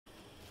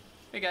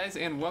Hey guys,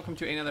 and welcome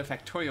to another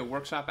Factorio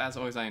Workshop. As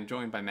always, I am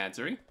joined by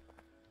Madzuri.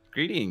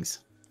 Greetings.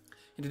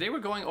 And today we're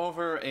going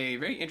over a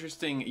very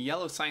interesting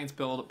yellow science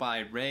build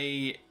by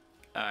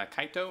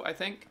rayKaito, I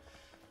think.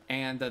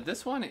 And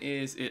this one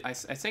is, I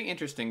say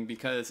interesting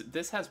because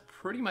this has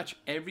pretty much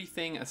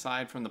everything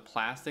aside from the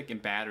plastic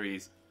and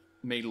batteries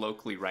made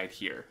locally right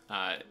here.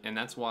 And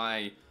that's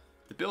why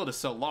the build is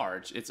so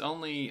large. It's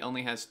only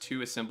has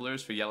 2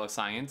 assemblers for yellow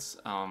science,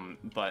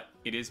 but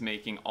it is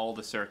making all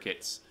the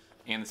circuits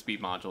and the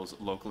speed modules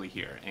locally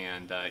here,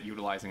 and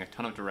utilizing a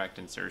ton of direct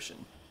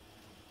insertion.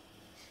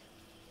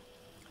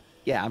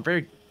 Yeah, I'm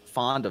very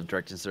fond of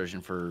direct insertion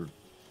for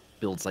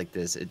builds like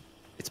this.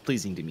 It's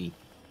pleasing to me.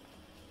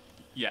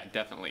 Yeah,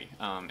 definitely.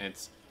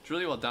 It's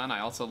really well done.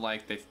 I also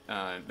like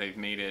they've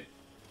made it.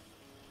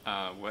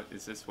 What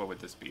is this? What would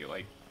this be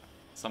like?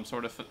 Some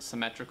sort of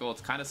symmetrical.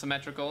 It's kind of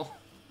symmetrical,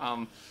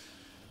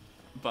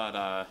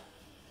 but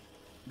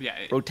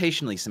yeah.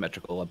 Rotationally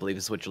symmetrical, I believe,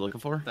 is what you're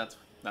looking for.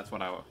 That's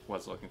what I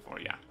was looking for.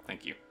 Yeah,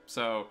 thank you.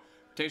 So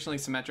rotationally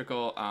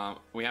symmetrical.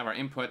 We have our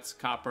inputs,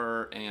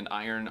 copper and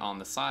iron on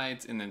the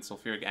sides, and then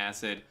sulfuric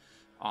acid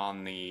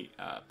on the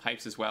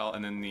pipes as well.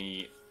 And then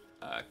the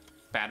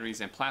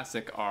batteries and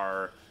plastic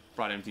are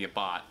brought in via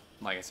bot.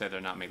 Like I said, they're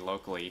not made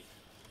locally.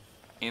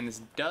 And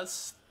this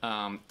does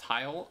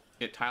tile.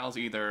 It tiles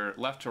either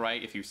left to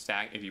right if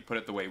you put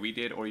it the way we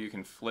did, or you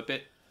can flip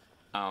it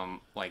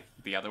like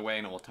the other way,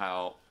 and it will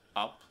tile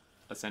up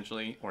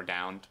essentially, or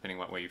down depending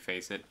what way you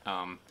face it.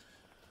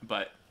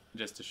 But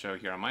just to show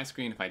here on my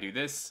screen, if I do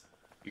this,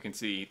 you can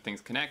see things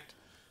connect.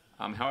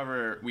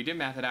 However, we did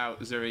math it out,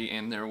 Zuri,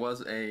 and there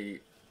was a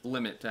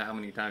limit to how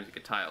many times you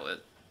could tile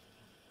it.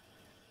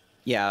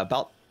 Yeah,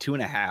 about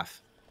 2.5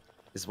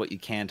 is what you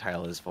can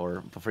tile this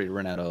for before you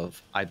run out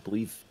of, I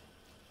believe,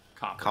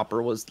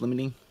 copper was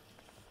limiting.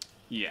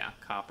 Yeah,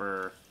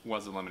 copper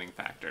was a limiting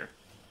factor.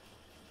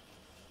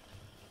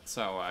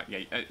 So,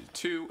 yeah,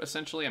 2,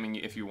 essentially. I mean,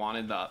 if you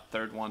wanted the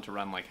third one to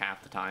run like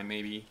half the time,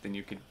 maybe, then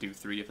you could do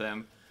 3 of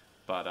them.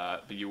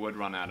 But you would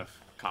run out of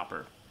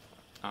copper.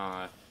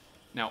 Now,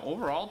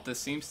 overall, this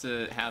seems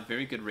to have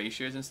very good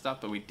ratios and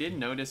stuff, but we did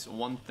notice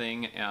one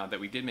thing that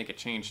we did make a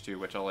change to,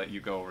 which I'll let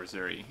you go over,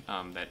 Zuri,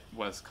 that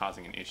was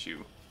causing an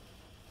issue.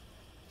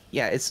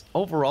 Yeah, it's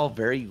overall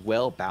very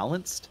well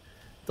balanced.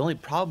 The only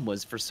problem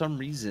was, for some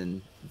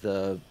reason,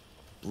 the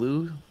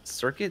blue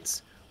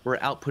circuits were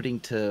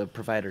outputting to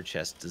provider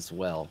chests as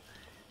well,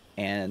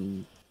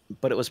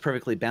 but it was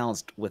perfectly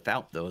balanced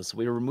without those.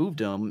 We removed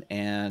them,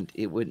 and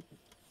it would,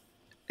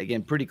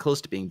 again, pretty close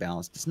to being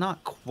balanced. It's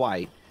not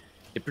quite.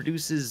 It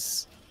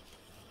produces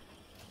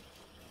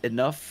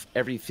enough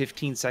every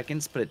 15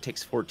 seconds, but it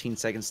takes 14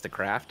 seconds to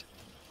craft.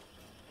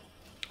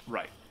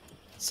 Right.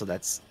 So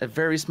that's a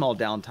very small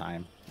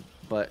downtime,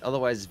 but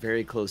otherwise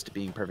very close to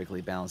being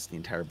perfectly balanced the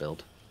entire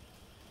build.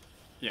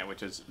 Yeah,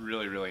 which is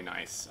really, really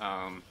nice.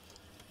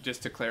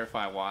 Just to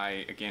clarify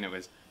why, again, it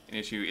was an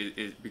issue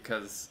is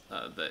because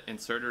the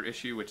inserter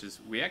issue, which is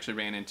we actually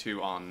ran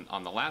into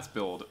on the last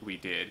build we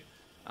did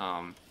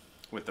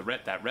with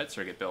that red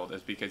circuit build,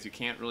 is because you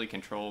can't really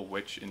control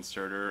which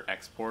inserter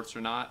exports or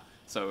not.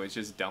 So it's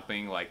just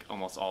dumping like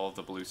almost all of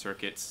the blue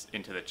circuits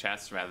into the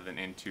chest rather than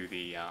into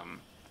the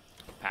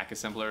pack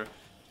assembler.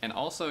 And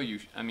also,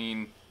 I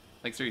mean,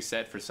 like Siri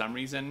said, for some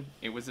reason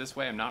it was this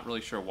way. I'm not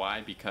really sure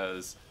why,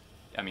 because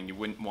I mean, you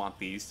wouldn't want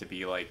these to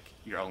be like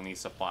your only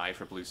supply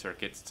for blue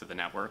circuits to the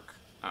network,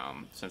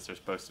 since they're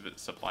supposed to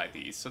supply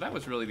these. So that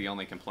was really the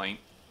only complaint,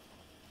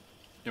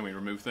 and we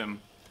removed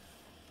them.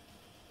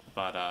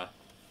 But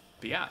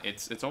yeah,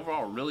 it's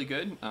overall really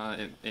good.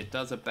 It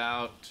does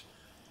about,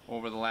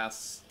 over the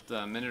last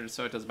minute or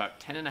so, it does about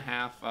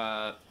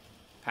 10.5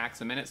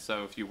 packs a minute.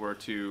 So if you were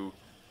to,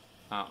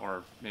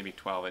 or maybe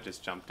 12, it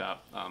just jumped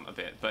up a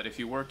bit. But if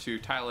you were to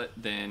tile it,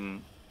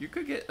 then you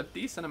could get a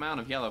decent amount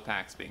of yellow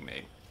packs being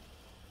made.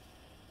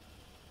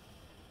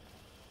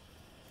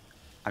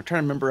 I'm trying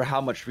to remember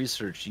how much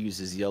research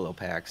uses yellow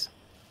packs.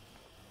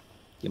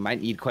 You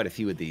might need quite a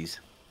few of these.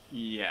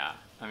 Yeah,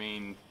 I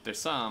mean, there's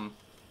some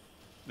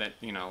that,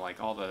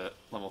 like all the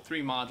level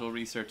 3 module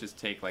researches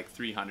take like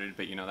 300,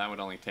 but that would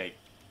only take,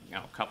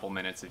 a couple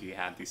minutes if you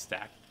had these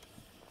stacked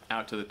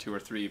out to the 2 or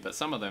 3, but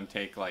some of them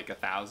take like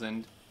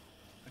 1,000,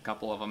 a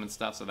couple of them and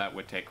stuff, so that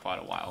would take quite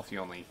a while if you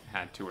only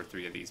had 2 or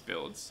 3 of these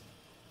builds.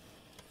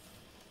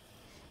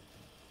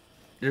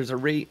 There's a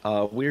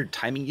weird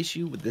timing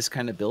issue with this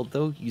kind of build,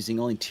 though, using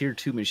only tier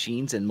 2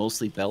 machines and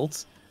mostly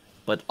belts,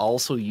 but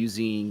also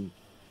using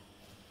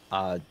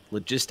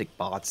logistic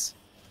bots,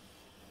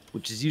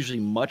 which is usually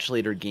much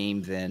later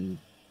game than,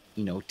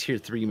 tier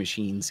 3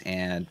 machines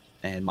and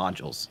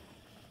modules.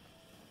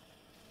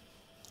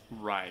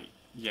 Right,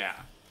 yeah.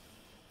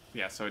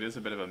 Yeah, so it is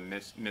a bit of a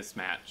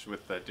mismatch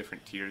with the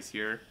different tiers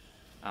here.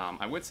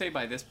 I would say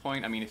by this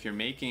point, I mean, if you're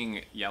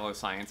making yellow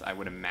science, I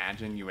would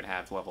imagine you would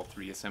have level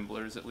 3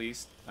 assemblers at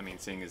least. I mean,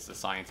 seeing as the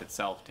science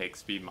itself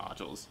takes speed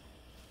modules.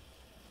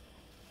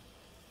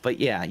 But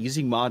yeah,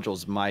 using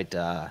modules might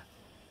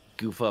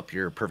goof up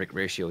your perfect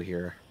ratio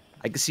here.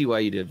 I can see why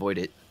you'd avoid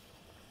it.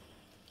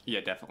 Yeah,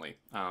 definitely.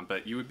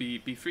 But you would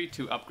be free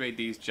to upgrade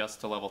these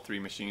just to level 3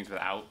 machines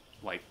without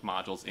like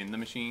modules in the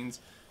machines.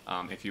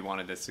 If you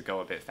wanted this to go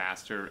a bit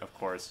faster, of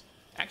course.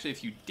 Actually,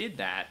 if you did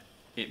that,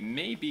 it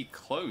may be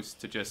close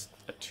to just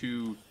a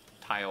 2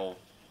 tile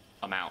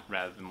amount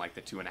rather than like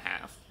the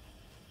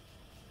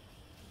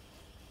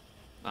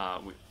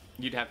 2.5.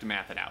 You'd have to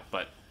math it out,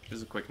 but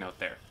just a quick note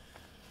there.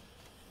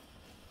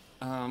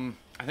 I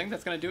think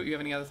that's gonna do it. You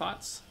have any other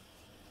thoughts?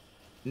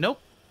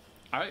 Nope.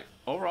 All right.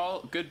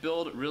 Overall, good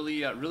build.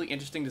 Really, really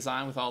interesting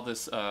design with all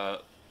this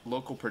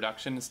local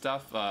production and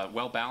stuff.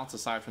 Well balanced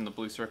aside from the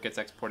blue circuits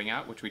exporting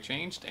out, which we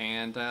changed.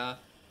 And I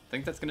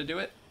think that's gonna do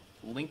it.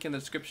 Link in the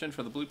description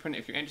for the blueprint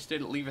if you're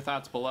interested. Leave your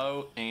thoughts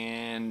below,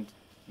 and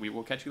we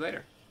will catch you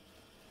later.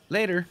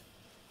 Later.